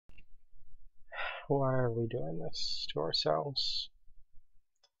Why are we doing this to ourselves?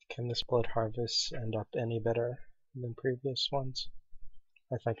 Can this blood harvest end up any better than previous ones?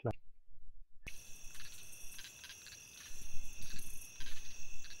 I think not.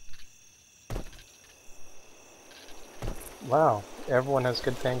 Wow, everyone has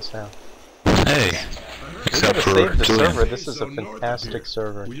good things now. Hey, except for save the Julian. server. This is a fantastic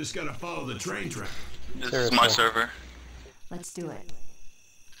server. We just gotta follow the train track. This is my server. Let's do it.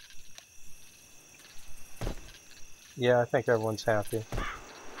 Yeah, I think everyone's happy.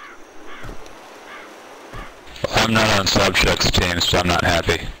 I'm not on Subcheck's team, so I'm not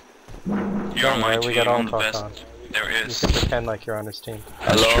happy. You're on my team, we got all talk on. There is. You can pretend like you're on his team.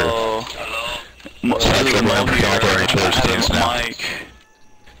 That's Hello. true. Mike.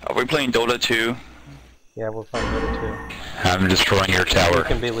 Are we playing Dota 2? Yeah, we're playing Dota 2. I'm destroying your tower. You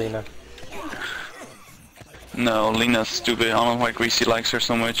can be Lena. No, Lena's stupid. I don't know why Greasy likes her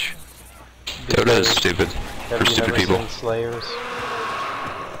so much. Dota is stupid. Have For you stupid never people. seen Slayers? You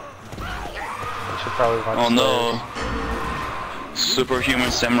should probably watch Oh Slayers. no.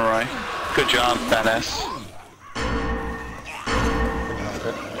 Superhuman Samurai. Good job, badass.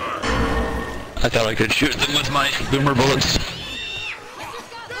 I thought I could shoot them with my boomer bullets.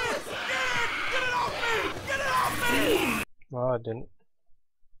 Well, I didn't.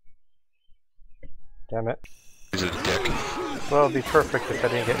 Damn it. He's a dick. Well, it'd be perfect if I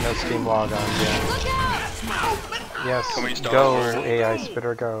didn't get no Steam log on again. Yes, Can we start go, over? AI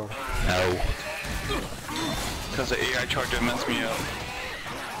Spitter, go. No. Because the AI charger messed me up.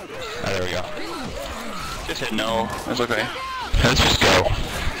 Oh, there we go. Just hit no. That's okay. Let's just go.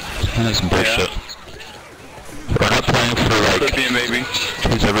 That's some bullshit. We're not playing for Could like be a maybe.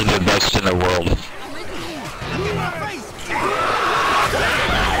 who's ever the best in the world.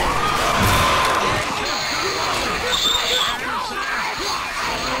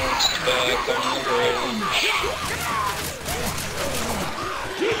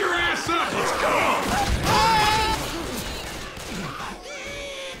 Get your ass up! Let's go!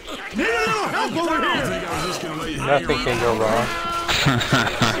 Need a little help over here! I think I was just gonna let you hang Nothing can go wrong.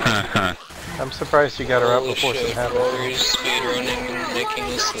 I'm surprised you got her up before something happened. Rory's speedrunning and making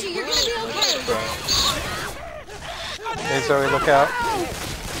us surprise. Hey Zoe, look out.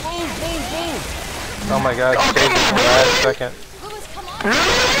 Oh my god, she saved it for the last second.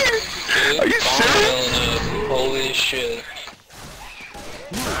 Are you serious? Holy shit.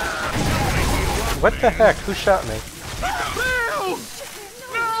 What the heck? Who shot me?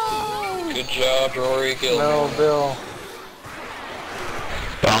 Good job, Rory Gilmore. No, Bill.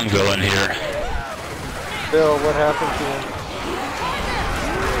 Bongville in here. Bill, what happened to you?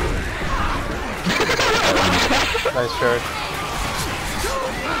 Nice charge.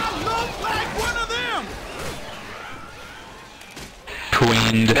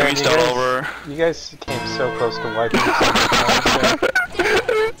 Queened. Can we start over? You guys came so close to wiping the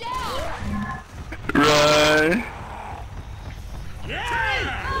Right.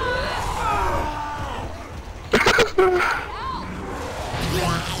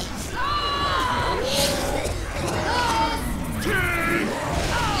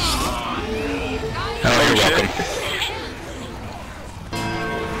 Oh, you're welcome.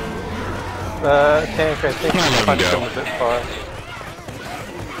 Tank, I think you punched him a bit far.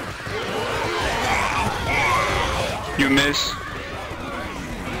 You miss.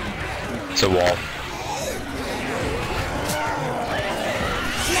 It's a wall.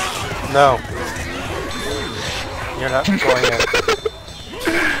 No. You're not going in.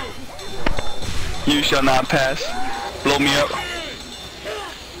 You shall not pass. Blow me up.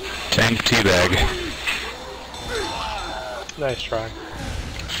 Tank teabag. Nice try.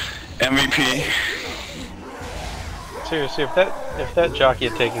 MVP. Seriously, if that jockey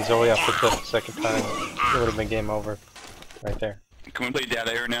had taken Zoe off the cliff the second time, it would have been game over. Right there. Can we play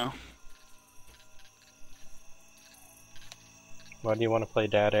Data Air now? Why do you want to play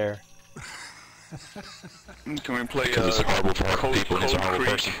Dad Air? Can we play Because it's horrible for Cold, people and he's a Cold horrible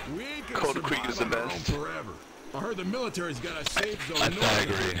Creek? person. We ain't gonna Cold survive Creek is the on our own best. Forever. I heard the military's got a safe zone. I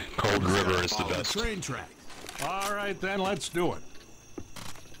agree. Cold River is the Follow best. train track. All right, then let's do it.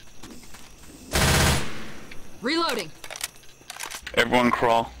 Reloading. Everyone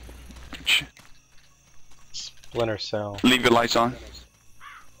crawl. Splinter Cell. Leave your lights on.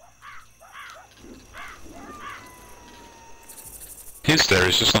 He's there,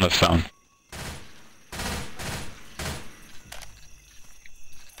 he's just on the phone.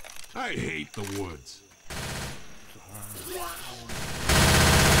 I hate the woods.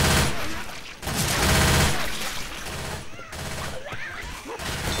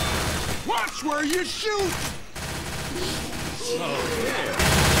 Watch where you shoot!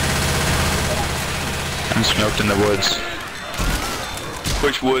 getting smoked in the woods.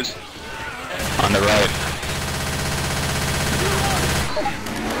 Which woods? On the right.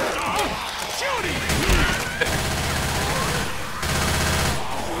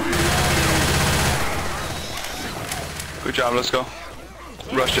 Good job, let's go.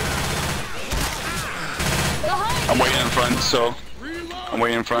 Rush it. I'm waiting in front, so I'm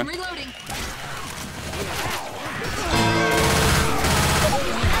waiting in front. Reloading.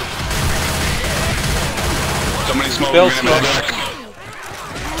 Somebody smoke, Bill we're gonna smoke. back.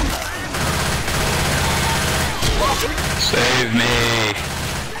 Save me.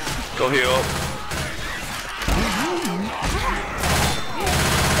 Go heal.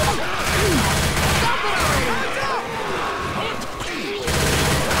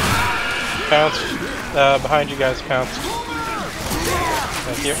 Pounce. Behind you guys, Pounce.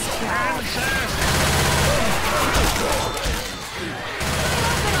 Thank you.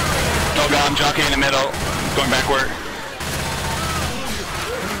 Oh god, I'm jockeying in the middle. Going backward.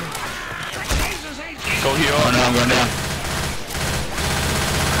 Go heal. Oh no, I'm going down.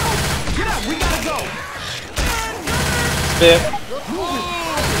 Get up, we gotta go! Spit.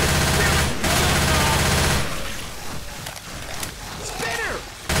 Spinner!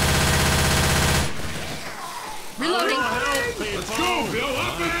 Reloading. Let's go, Bill,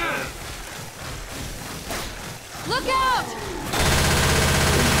 up ahead! Look out!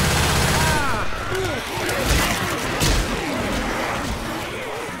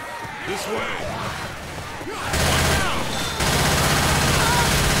 This way!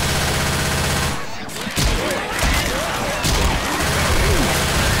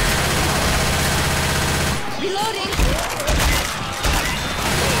 Reloading.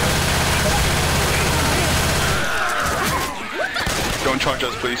 Don't charge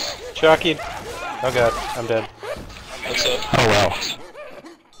us, please. Chucky. Oh god, I'm dead. What's up? Oh wow.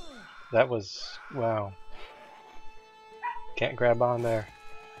 That was... wow. Can't grab on there.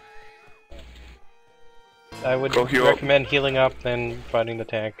 I would Go heal up. recommend healing up than fighting the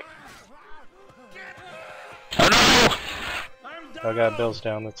tank. Oh no! Oh god, Bill's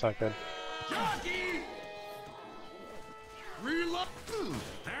down, that's not good. Reload!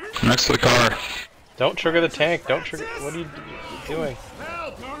 Next to the car. Don't trigger the tank, don't trigger... What are you doing?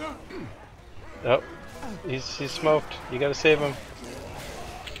 Help, Nona! Oh, he's smoked. You gotta save him.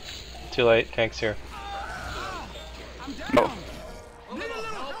 Too late, tank's here. No.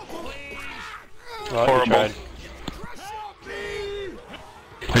 Well, Horrible. you tried.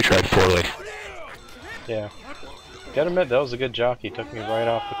 We tried poorly. Yeah. Gotta admit, that was a good jockey. Took me right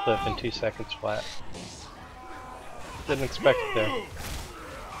off the cliff in 2 seconds flat. Didn't expect it there.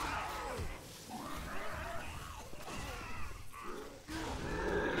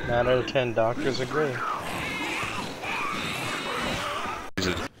 9 out of 10 doctors agree.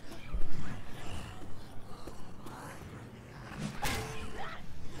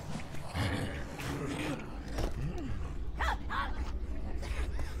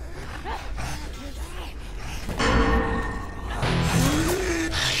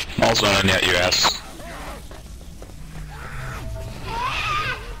 Also not yet, you ass.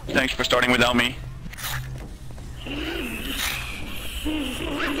 Thanks for starting without me.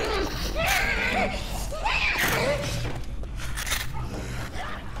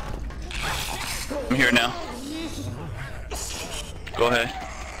 I'm here now. Go ahead.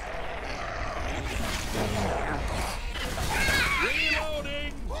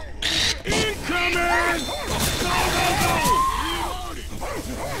 Reloading! Incoming! Go, go, go!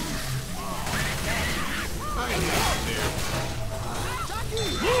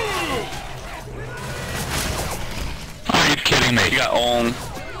 Are you kidding me? You got owned.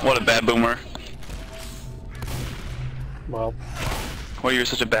 What a bad boomer. Well, Why you're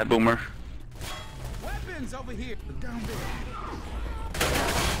such a bad boomer. Weapons over here! Down there!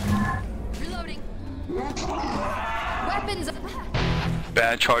 Reloading. Weapons.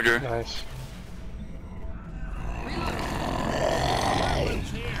 Bad charger. nice.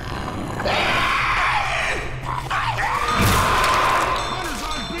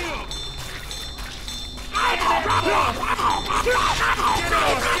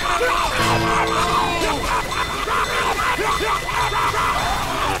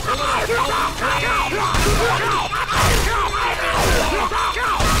 Hunter's on Bill!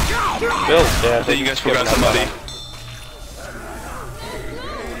 Bill's dead. I think you guys Give forgot him somebody. that.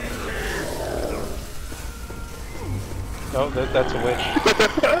 Oh, that's a witch.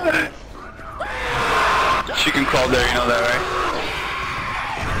 She can crawl there, you know that, right?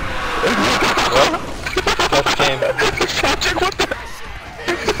 That's game. What the?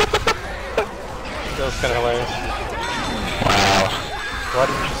 That was kind of hilarious. Wow. Why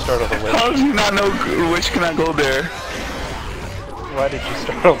did you startle the witch? How does he not know which cannot go there? Why did you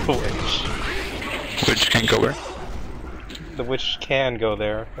startle the witch? Which can't go where? The witch can go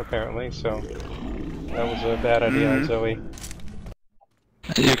there, apparently, so that was a bad idea, Zoe.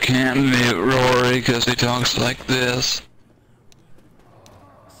 You can't mute Rory because he talks like this.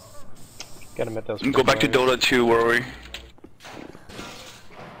 Gotta admit those. Go back to Dota 2, Rory.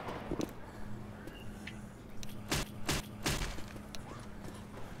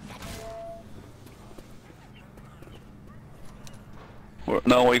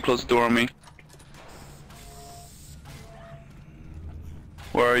 No, why you close the door on me?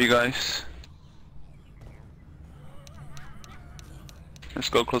 Where are you guys? Let's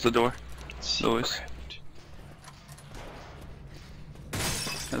go close the door. Lewis.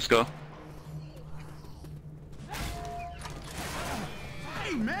 Let's go.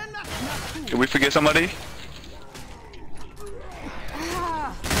 Hey, man, that's not cool. Did we forget somebody?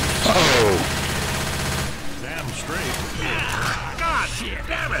 Oh! Damn straight. God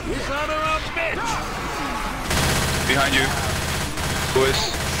damn it! Son of a bitch! Behind you.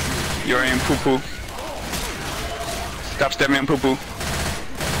 Lewis. You're in poo-poo. Stop stepping in poo-poo.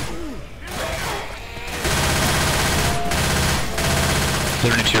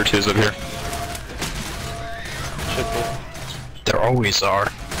 There are any tier 2s up here. Should be. There always are.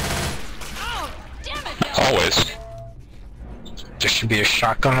 Oh, damn it! Always. There should be a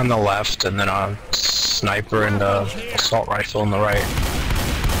shotgun on the left, and then a sniper and a assault rifle on the right.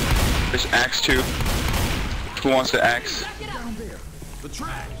 There's axe too. Who wants the axe? The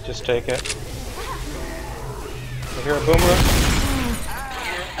track. Just take it. You hear a boomerang?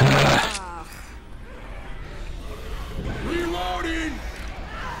 Reloading.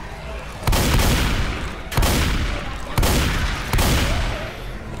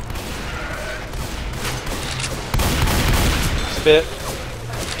 Spit.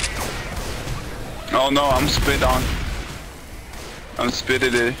 Oh no, I'm spit on. I'm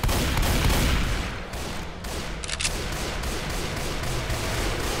spitted it.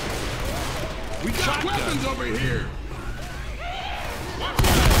 We got weapons over here.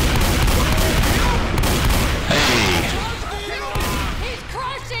 Hey! He's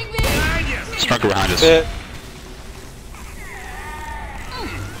crushing me! Striker behind us. Spit.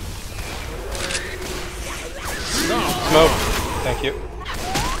 Smoke. Thank you.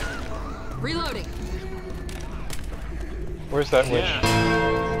 Reloading. Where's that witch?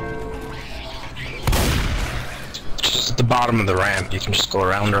 Just at the bottom of the ramp, you can just go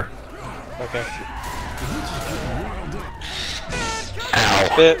around her. Okay. Ow.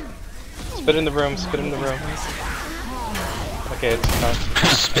 Spit. Spit in the room. Spit in the room. Okay, it's not.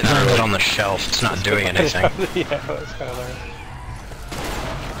 Spitting it on the shelf, it's not doing anything. Yeah, that's kind of learned.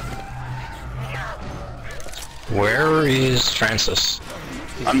 Where is Francis?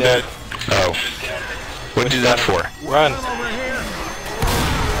 He's I'm dead. dead. Oh. What did you do that for? Run. Damn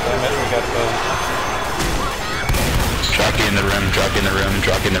it, we got Jockey in the room, jockey in the room,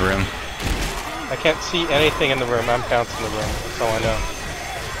 jockey in the room. I can't see anything in the room. I'm pouncing the room. That's all I know.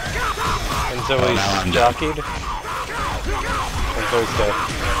 And Zoe's now I'm dead. jockeyed. And Zoe's dead.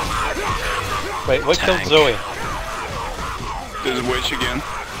 Wait, what Tank. killed Zoe? There's a witch again.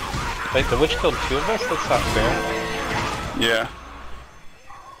 Wait, the witch killed two of us? That's not fair. Yeah.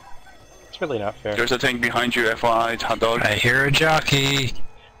 It's really not fair. There's a tank behind you, FYI, hot dog. I hear a jockey.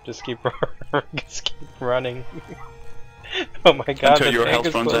 Just keep running. Oh my god, Until the your tank health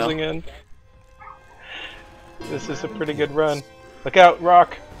is runs closing in. This is a pretty good run. Look out,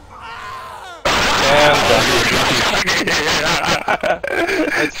 Rock! And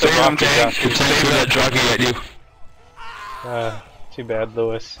it's the Damn Rocky tank, jockey. the tank threw that jockey at you. Too bad,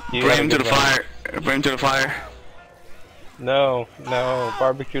 Lewis. You Bring had a him to good the run. fire. Bring him to the fire. No, no,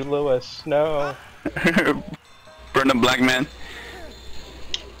 barbecue Lewis, no. Burn the black man.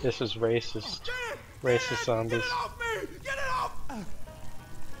 This is racist. Racist zombies. Get off me! Get it off!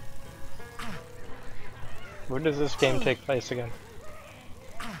 Where does this game take place again?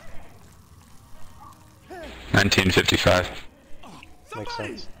 1955. Makes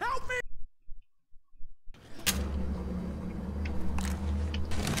sense. Help me!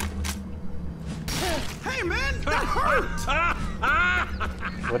 Hey man, that hurt!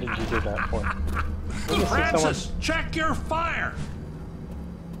 What did you do that for? Did you see someone? Francis, check your fire!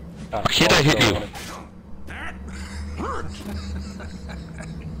 Oh, Can't I hit you? That hurt!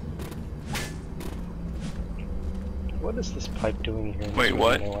 What is this pipe doing here? in Wait, this room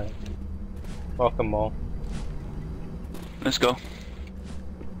what? Anyway? Welcome, Mole. Let's go.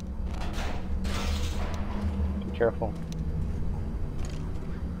 Be careful.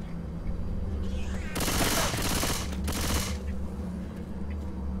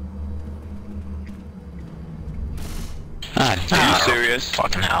 Ah, Are you serious?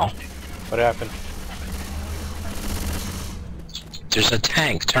 Fucking hell. What happened? There's a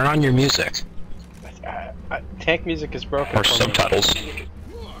tank. Turn on your music. Tank music is broken. Or for me. subtitles.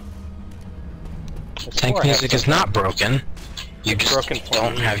 The Tank score music has is not broken. You It's just broken for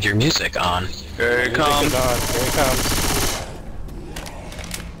don't me. have your music on. Here it Music comes. is on. Here it comes.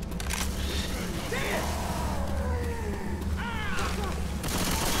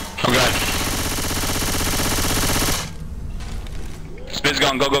 Oh god. Spit's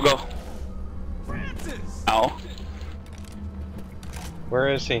gone. Go, go, go. Ow. Where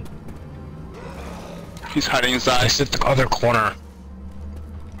is he? He's hiding inside. He's at the other corner.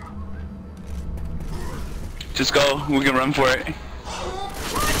 Just go. We can run for it.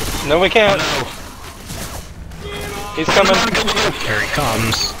 No, we can't. He's coming. Here he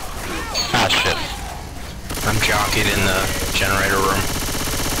comes. Ah, shit. I'm jockeyed in the generator room.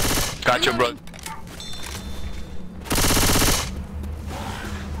 Gotcha, bro.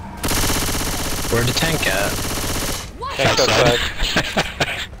 Where'd the tank at? Tank's outside.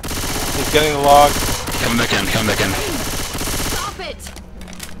 He's getting the log. Come back in. Come back in. Stop it!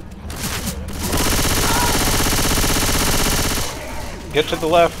 Get to the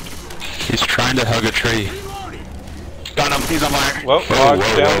left. He's trying to hug a tree. Got him. He's on fire. Whoa, Whoa, log's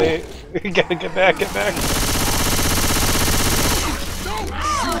whoa, down whoa. the... Gotta get back, get back.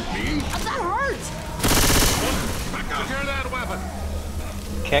 That hurts! Secure that weapon.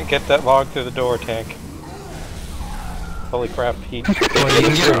 Can't get that log through the door, Tank. Holy crap, he... Well, you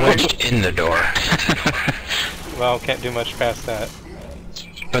can get wedged in the door. Well, can't do much past that.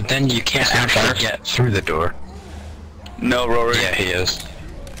 But then you can't actually get through the door. No, Rory. Yeah, he is.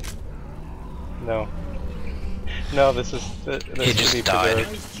 No. No, this is... This He should just be died.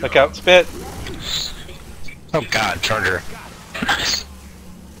 preserved. Look out, Spit! Oh god, Charger. Nice.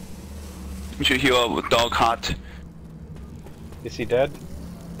 We should heal up with dog hot. Is he dead?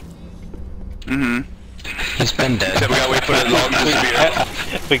 Mm-hmm. He's been dead. So we gotta wait for the log to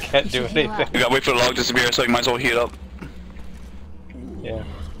disappear. We can't do anything. We gotta wait for the log to disappear, so you might as well heat up. Yeah.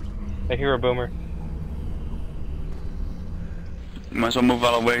 I hear a boomer. You might as well move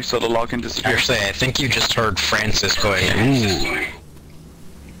out of the way so the log can disappear. Actually, I think you just heard Francis going, ooh.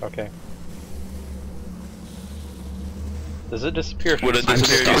 Okay. Does it disappear? Would it I'm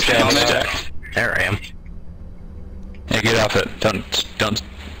disappear? stuck You in stand the on it? deck. There I am. Hey, get off it.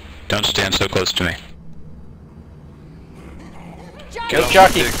 Don't stand so close to me. Go,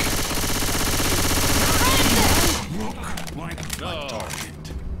 jockey!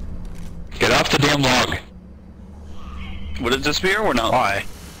 Get off the damn log. Would it disappear or no? Why?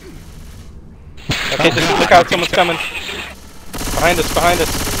 Okay, just look out, someone's coming. Behind us, behind us.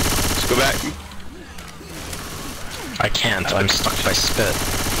 Let's go back. I can't, I'm stuck by spit.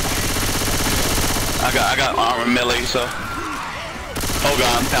 I got armor melee, so. Oh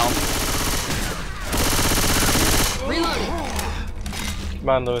god, I'm down. Reloading! Come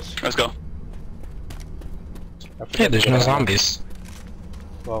on, Lewis. Let's go. I forget Yeah, there's to no get out. zombies.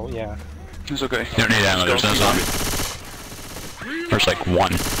 Well, yeah. It's okay. You don't need ammo, there's no zombies. There's like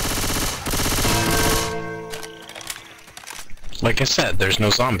one. Like I said, there's no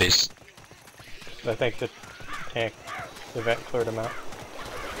zombies. I think the tank event cleared him out.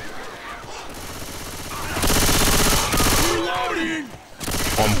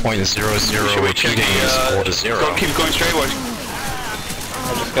 1.00 repeating is 4 to 0. Go, keep going straight. Watch.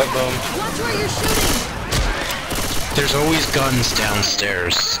 I just got boomed. Watch where you're shooting! There's always guns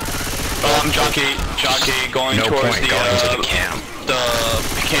downstairs. Oh, I'm jockey going No towards point the going to the camp.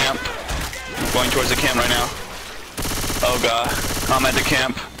 The camp. I'm going towards the camp right now. Oh god, I'm at the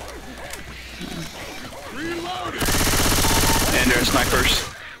camp. And there's snipers.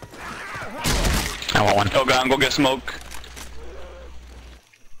 I want one. Oh god, I'm gonna get smoke.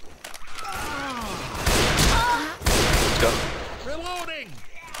 Let's go. Reloading.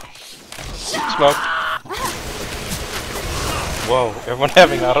 Smoke. Whoa, everyone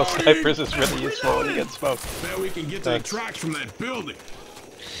having auto snipers is really useful when you get smoked. Bet we can get to Thanks. the tracks from that building.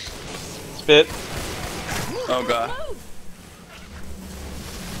 Spit. Oh god.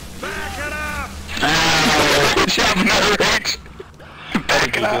 Back it up. Shove nerd. Back You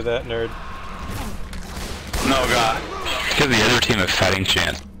it do up. that, nerd. No god. Give the other team a fighting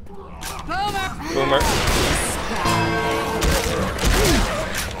chance. Boomer.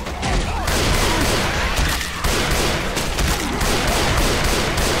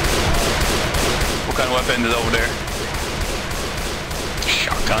 What kind of weapon is over there?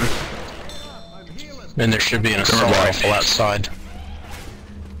 Shotgun. And there should be an assault rifle outside.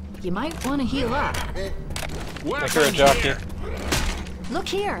 You might want to heal up. I hear a jockey. Look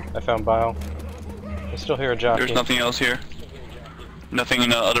here. I found bile. I still hear a jockey. There's nothing else here. Nothing in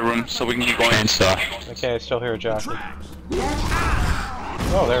the other room, so we can keep going. Okay, I still hear a jockey.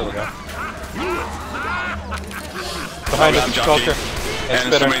 Oh, there we go. Behind us, Sculptor.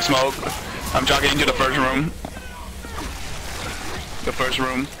 And somebody smoke. I'm jockeying to the first room. The first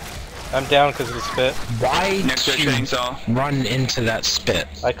room. I'm down because of the spit. Why Next to did a you chainsaw. run into that spit?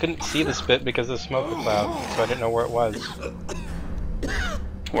 I couldn't see the spit because of the smoke cloud, so I didn't know where it was.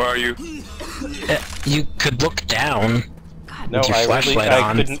 Where are you? You could look down. No, with your I flashlight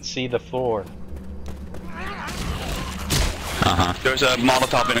on. couldn't see the floor. There's a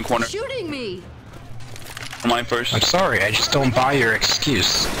Molotov in the corner. Shooting me! Mine first. I'm sorry, I just don't buy your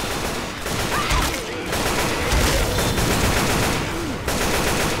excuse.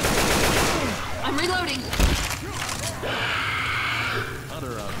 I'm reloading.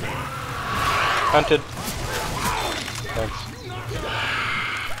 Hunted. Thanks.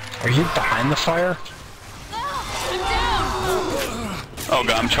 Are you behind the fire? I'm down! Oh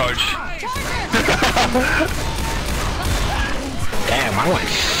god, I'm charged. Damn, I went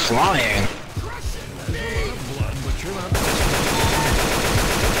flying.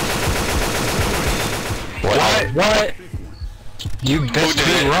 What? You best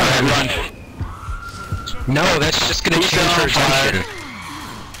be run. No, that's just gonna change her attention.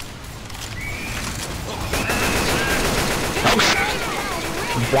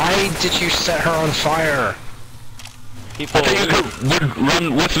 Why did you set her on fire? People, Would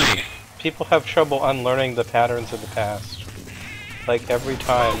run with me. people have trouble unlearning the patterns of the past. Like every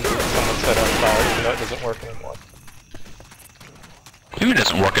time someone's set on fire, even though it doesn't work anymore. Maybe it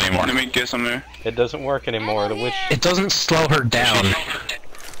doesn't work anymore. Let me get some there. It doesn't work anymore. The witch. It doesn't slow her down.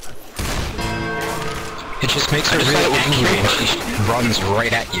 It just makes her really angry and she runs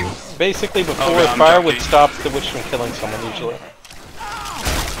right at you. Basically, before God, fire I'm would jockey. stop the witch from killing someone usually.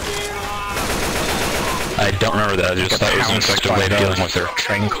 I don't remember that. I just thought it was an effective way of dealing with her.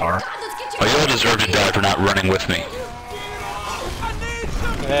 Train car. Oh, you all deserve to die for not running with me.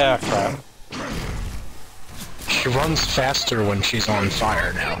 Yeah, crap. She runs faster when she's on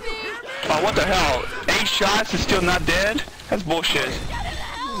fire now. Oh, what the hell? 8 shots and still not dead? That's bullshit.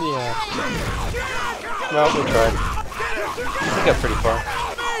 Yeah. Well, we tried. We got pretty far.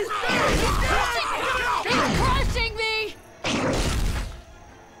 They're crushing me!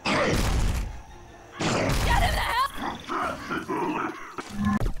 Get him the hell!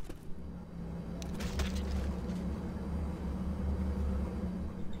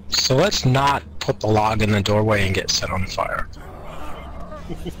 So let's not put the log in the doorway and get set on fire.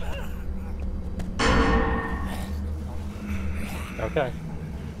 Okay.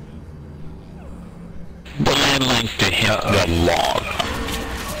 The land link to hit the log.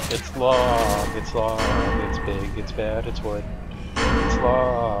 It's log, it's log, it's big, it's bad, it's wood. It's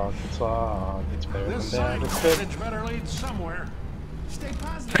log, it's better than This bad, side it's good. passage better lead somewhere. Stay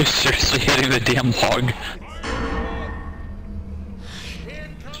positive. Are you seriously hitting the damn log?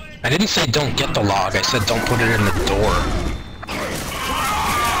 I didn't say don't get the log, I said don't put it in the door.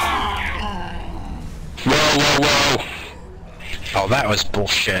 Whoa. Oh, that was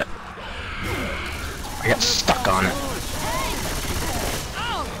bullshit. I got stuck on it.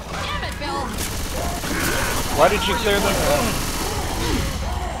 Oh, damn it, Bill! Why did you clear the...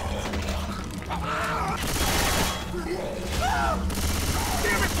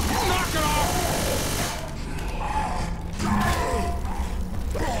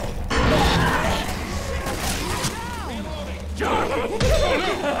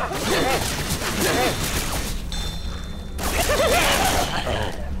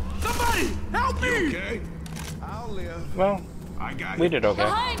 Somebody, help me! Okay. I'll live. Well, I got we did okay.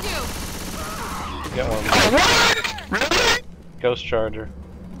 Behind you! We got one. What? Really? Ghost Charger.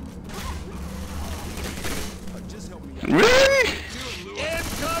 Really?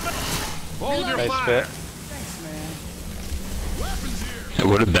 Hold your Nice fire. bit. It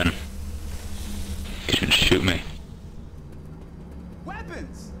would have been. You didn't shoot me.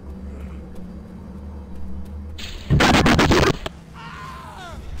 Weapons.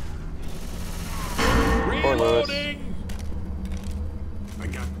 Poor Lewis. I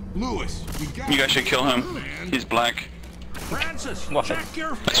got Lewis. You guys should kill him. He's black. Francis, What? check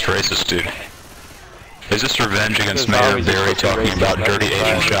your. That's racist, dude. Is this revenge against There's Mayor always Barry a fucking talking racist about message dirty Asian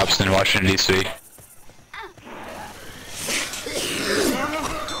behind it. shops in Washington, D.C.?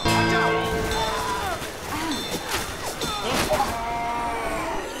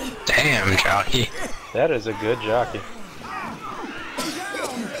 Damn, jockey. That is a good jockey.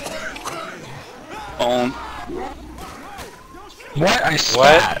 What? I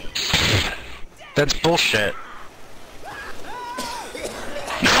spat. That's bullshit.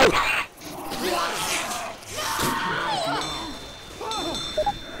 No!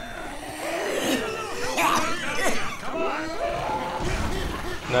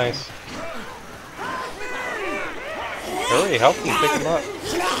 help him pick him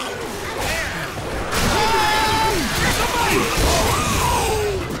up.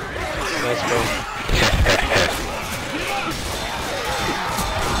 Nice go.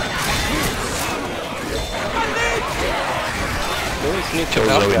 Really sneaky Kill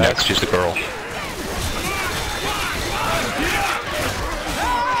out Zoe guys. next, she's the girl.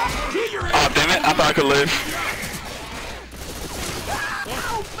 Oh, damn it, I thought I could live.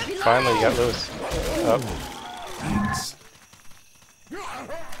 Finally got Lewis up.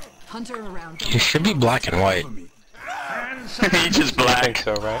 Hunter around. You should be black and white. He's just I black. think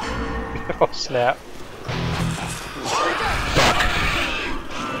so, right? Oh snap.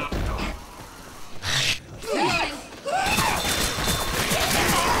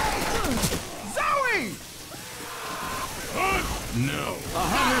 Zoe! No. The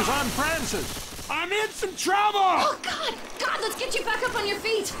hunter's on Francis. I'm in some trouble! Oh God! God, let's get you back up on your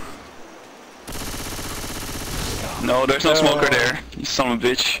feet. No, there's no smoker there. You son of a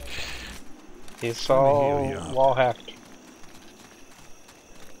bitch. He's all wall hacked.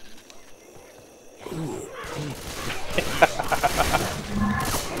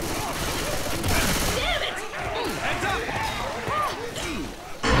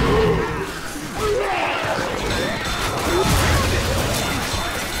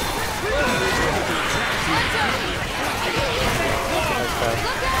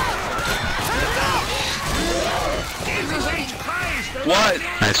 What?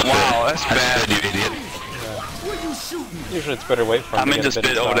 Nice Wow, bit. that's Nice bad. bit, you idiot. Usually it's better wait for him I'm to in get this a bit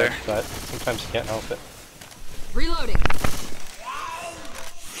bit over inside, there. but sometimes you can't help it. Reloading.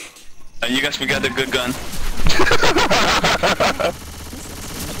 And you guys forgot the good gun.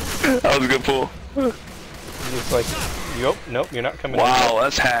 That was a good pull. He's like, nope, you're not coming in. Wow,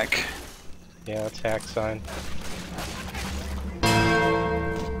 that's hack. Yeah, that's hack sign.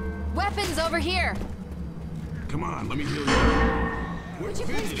 Weapons over here. Come on, let me heal you. Would you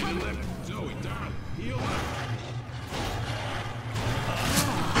please come? Zoe, darling, heal up.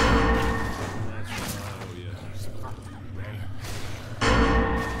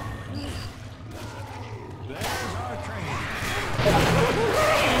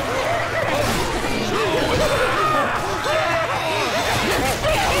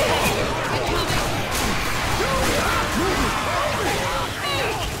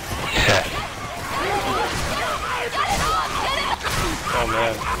 Oh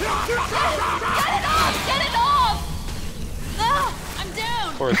man. Get it off! Ah, I'm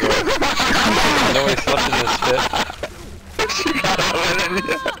down. Poor Zoe. I know he slept in this fit.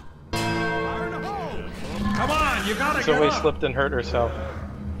 Fire in the hole. Come on, you gotta Zoe get up. slipped and hurt herself.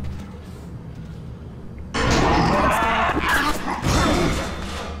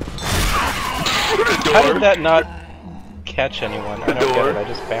 How did that not catch anyone? I don't get it, I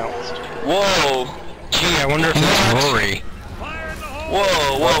just bounced. Whoa. Gee, I wonder if it's Rory.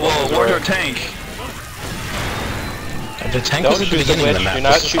 Whoa, where's our tank? The tank Don't was at the shoot the beginning of witch, the map. do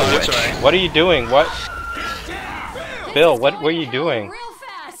not This is shoot the the that's witch. right. What are you doing? What? Bill, what were you doing? Real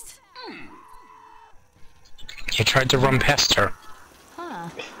fast. You tried to run past her. Huh.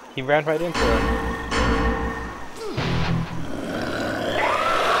 He ran right into her.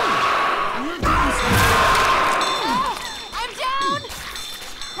 I'm down.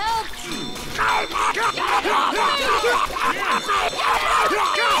 Help.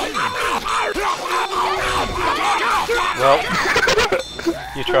 Well,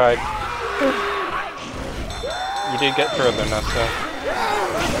 you tried. You did get further enough, so.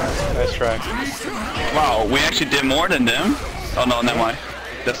 Nice try. Wow, we actually did more than them. Oh no, never mind.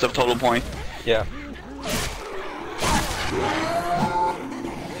 That's the total point. Yeah.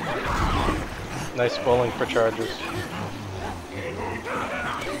 Nice bowling for Chargers.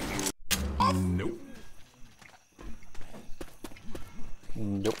 Nope.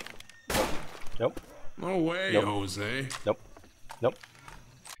 Nope. Nope. No way, Nope. Jose. Nope. Nope.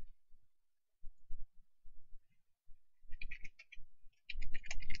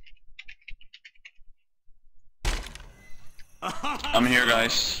 I'm here,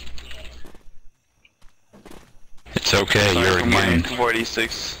 guys. It's okay, you're I'm getting immune.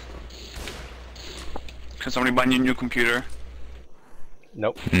 486. Can somebody buy me a new computer?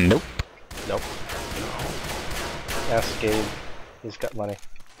 Nope. Nope. Nope. Ask Gabe. He's got money.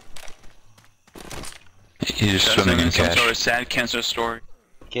 He's That's swimming in some sort cash. of sad cancer story.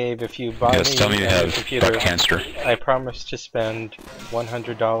 Gabe, if you buy Yes, me tell me you a have computer, butt cancer. I promise to spend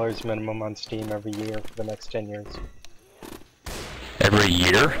 $100 minimum on Steam every year for the next 10 years. Every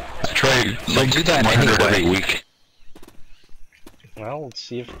year? I try to do that 100 every week. Well, let's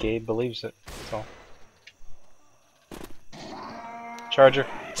see if Gabe believes it. That's all. Charger.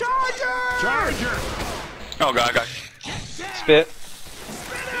 Charger! Oh god, I got Spit.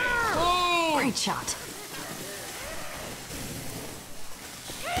 Great shot.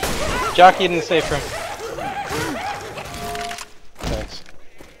 Jockey in the safe room. Thanks.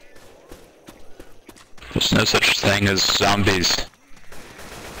 There's no such thing as zombies.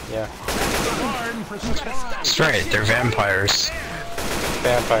 Yeah. That's right, they're vampires.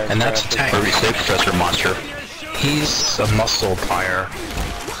 Vampires. And that's a tank. Where we say Professor Monster. He's a muscle pyre.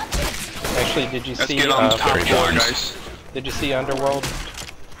 Actually, did you Let's see? get on the top floor, guys. Did you see Underworld?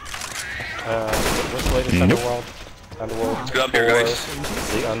 What's the latest Nope. Underworld? Underworld. Let's get up here, 4, guys.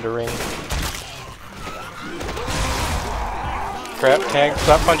 The Underring. Crap, tank!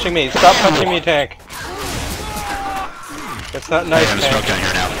 Stop punching me! Stop punching me, tank! That's not nice, I'm tank. smoke down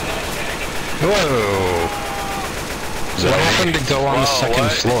here now. Whoa! What happened to go on the second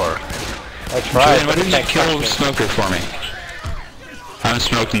what? floor? I tried, Julian, but why the didn't you tank kill punched me. Smoker for me? I'm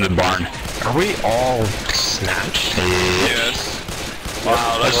smoking the barn. Are we all snatched? Yes.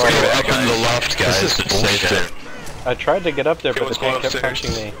 Wow, let's Let's go go up on the left, guys. This is It's safe bullshit. there. I tried to get up there, Okay, but the let's go tank kept upstairs.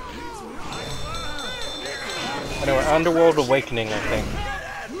 punching me. Anyway, Underworld Awakening, I think.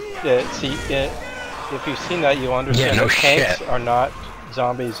 Yeah, see, if you've seen that, you'll understand Yeah, no that tanks shit. are not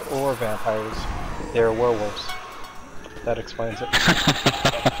zombies or vampires. They're werewolves. That explains it.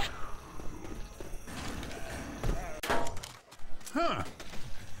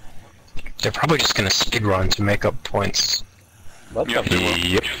 They're probably just gonna speedrun to make up points. Let them.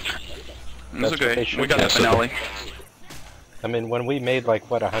 Yep. That's It's what they okay. should We got do. the finale. I mean, when we made like,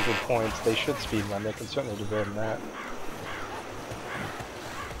 what, 100 points, they should speedrun. They can certainly do better than that.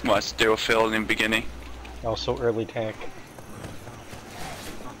 Well, they were failed in the beginning. Also, early tank.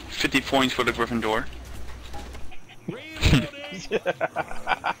 50 points for the Gryffindor.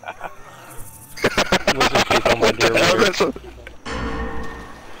 Wizard people, my dear reader.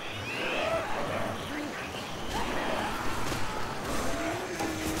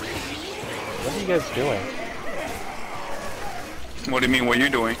 What are you guys doing? What do you mean, what are you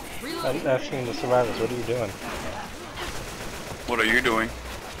doing? I'm asking the survivors, what are you doing? What are you doing?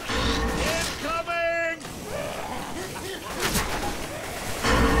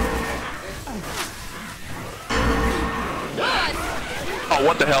 Oh,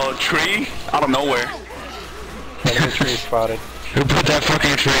 what the hell? A tree? Out of nowhere. Enemy tree spotted. Who put that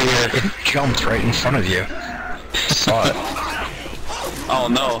fucking tree here? It jumped right in front of you. Saw it. Oh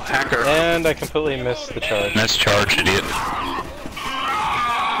no, hacker. And I completely missed the charge. Nice charge, idiot.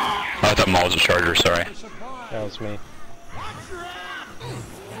 I thought Maul was a charger, sorry. That was me.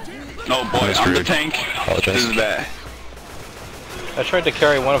 Oh boy, That's I'm the rude. tank. Apologize. This is bad. I tried to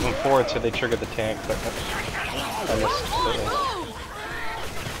carry one of them forward so they triggered the tank, but I missed completely.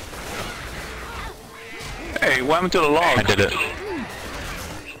 Hey, what happened to the log? I did it.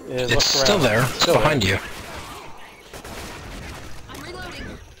 Yeah, look It's still around. there. It's Still behind you. I'm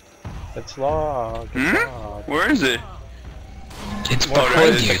reloading. It's log. It's Hmm? log. Where is it? It's Well,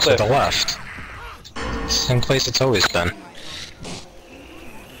 behind there's you the to cliff. the left. Same place it's always been.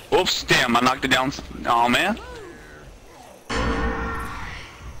 Oops, damn, I knocked it down. Oh man.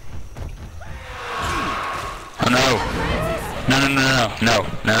 Oh no.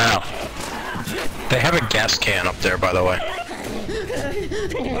 No. They have a gas can up there, by the way.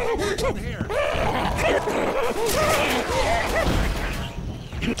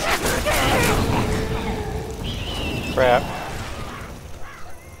 Crap.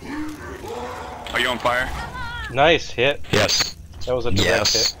 Are you on fire? Nice hit. Yes. That was a direct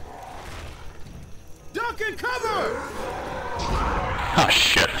Yes. hit. Oh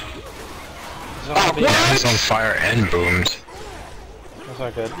shit. Zombie. Yeah, he's on fire and boomed. That's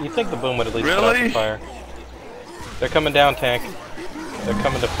not good. You think the boom would at least put out Really? the fire. They're coming down, tank. They're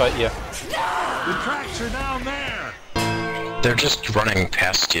coming to fight you. The tracks are down there. They're just running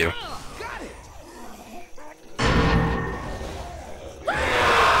past you.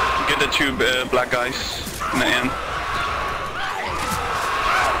 Get the two black guys in the end.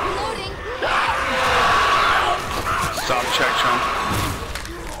 Reloading. Stop, check, Sean.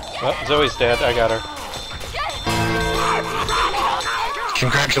 Oh, Zoe's dead. I got her.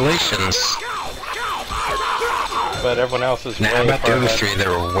 Congratulations. But everyone else is Now way about the far other ahead. three, they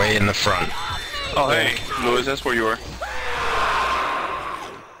were way in the front. Oh hey, Louis, that's where you were.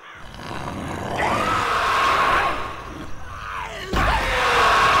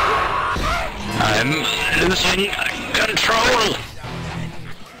 I'm losing control.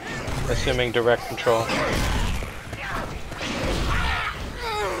 Assuming direct control.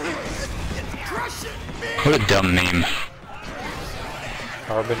 What a dumb name.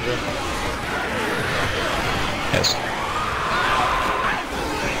 Harbinger. Yes.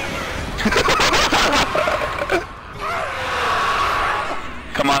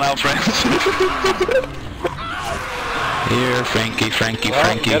 Come on out, friends. Here, Frankie.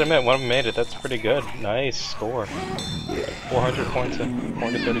 Well, you gotta admit, one of them made it. That's pretty good. Nice score. 400 points and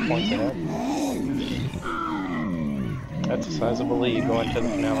 430 points ahead. That's a sizable lead going to the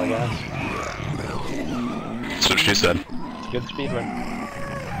finale, guys. That's what she said. It's a good speed run.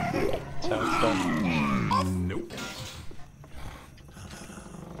 That's how it's done. Nope.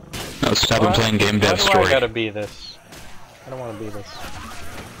 No, stop him playing game dev Why do I story. gotta be this? I don't wanna be this.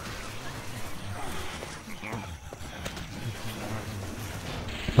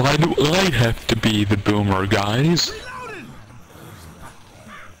 Why do I have to be the boomer, guys?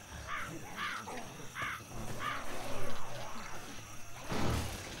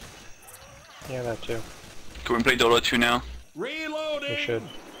 Yeah, that too. Can we play Dota 2 now? Reloading. We should.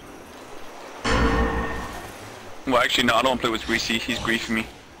 Well, actually, no, I don't want to play with Greasy. He's griefing me.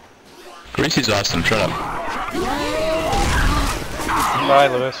 Greasy's awesome, shut up. Bye,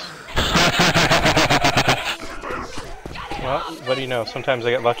 Lewis. Well, what do you know? Sometimes I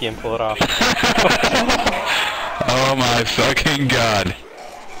get lucky and pull it off. Oh my fucking god.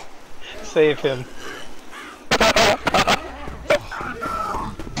 Save him.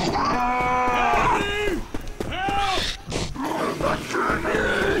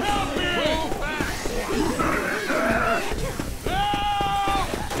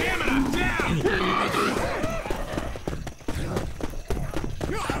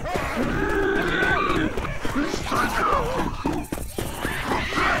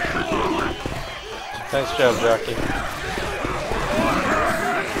 Nice job, Jockey.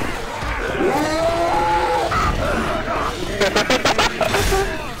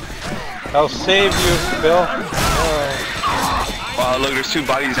 I'll save you, Bill. Wow, look, there's 2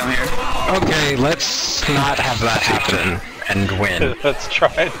 bodies down here. Okay, let's not have that happen and win. Let's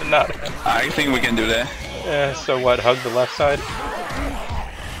try to not. I think we can do that. So what? Hug the left side?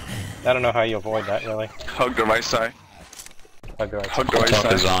 I don't know how you avoid that, really. Hug the right side. Hug the right side. Hug the right Talk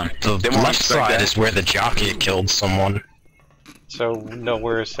side. is on. The They won't left expect side that. is where the jockey killed someone. So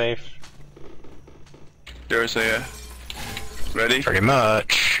nowhere is safe. There's a... ready? Pretty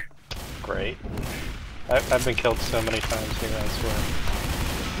much. Great. I've been killed so many times here, I swear.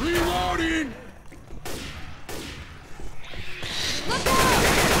 Reloading. Look out!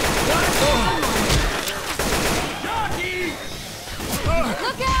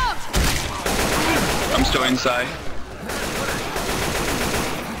 I'm still inside.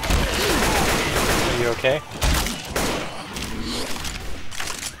 Are you okay?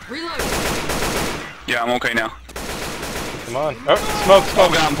 Reload. Yeah, I'm okay now. Come on. Oh, smoke, Oh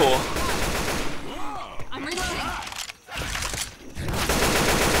smoke! god, I'm full. I'm reloading.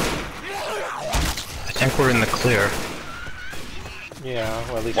 I think we're in the clear. Yeah,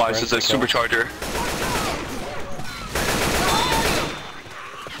 well at least Wow, we're this is a in the kill. supercharger.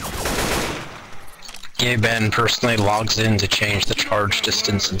 Gay Ben personally logs in to change the charge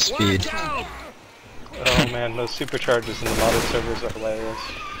distance and speed. Oh man, those supercharges in the modded servers are hilarious.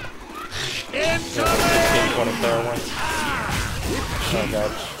 Yeah, those 16-20 player ones. Oh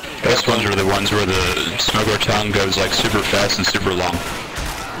god. Best ones are the ones where the smuggler tongue goes like super fast and super long.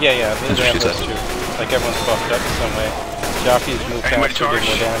 Yeah, That's they what have she those said. too. Like everyone's buffed up in some way. Jockeys move Anybody faster, get charge?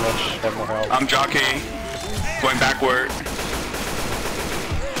 more damage, have more health. I'm jockey. Going backward.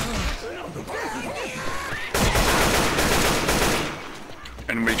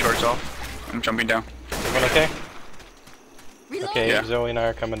 Anybody charge off? I'm jumping down. Everyone okay? Reload. Okay, Yeah. Zoe and I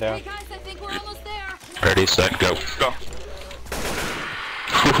are coming down. Hey guys, I think we're almost there. Ready, set, go. Go.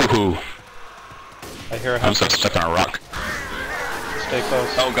 Hoo-hoo-hoo. I hear a I'm house. so stuck on a rock. Stay close.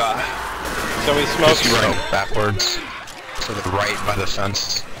 Oh god. Zoe smokes. Just right, backwards. To the right by the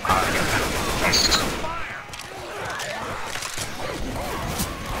fence.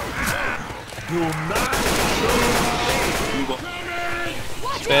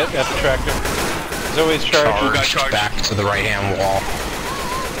 Spit at the tractor. Zoe's charged. got Charged charged. back to the right-hand wall.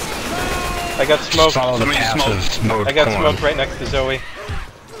 I got smoked. Follow the Somebody path smoked. of mode I got corn. smoked right next to Zoe.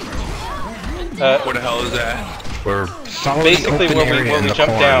 Where the hell is that? We're following Basically the open where area we in the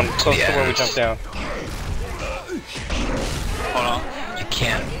jumped corn down, to close the to where we end. jumped down. Hold on. You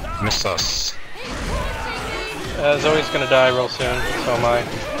can't miss us. Zoe's gonna die real soon, so am I.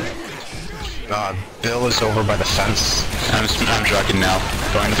 Bill is over by the fence. I'm jogging now.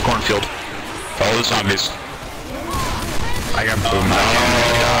 Going to the cornfield. Follow the zombies. I got boom. I'm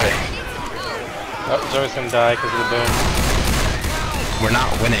gonna die. Oh, Zoe's gonna die because of the boom. We're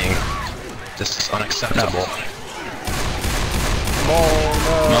not winning. This is unacceptable. Oh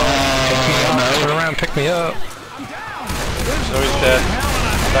no. Pick me up. Turn around, pick me up. Zoe's dead.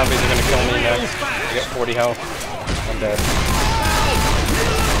 Zombies are gonna kill me next. I got 40 health. I'm dead.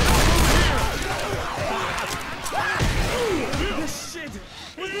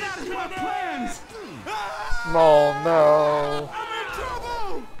 Mole, no.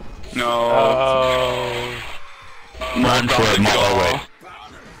 No. Oh, Run for it, Mole. Oh,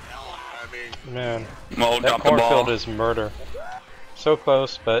 wait. man. Mole That dropped the ball. cornfield is murder. So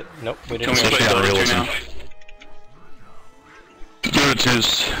close, but nope, we Can didn't we make play it. Especially on Dota 2 realism. now? Dota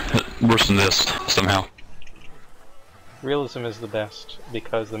 2's worse than this, somehow. Realism is the best,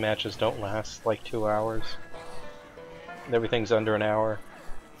 because the matches don't last like 2 hours. Everything's under an hour.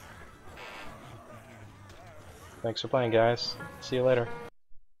 Thanks for playing, guys. See you later.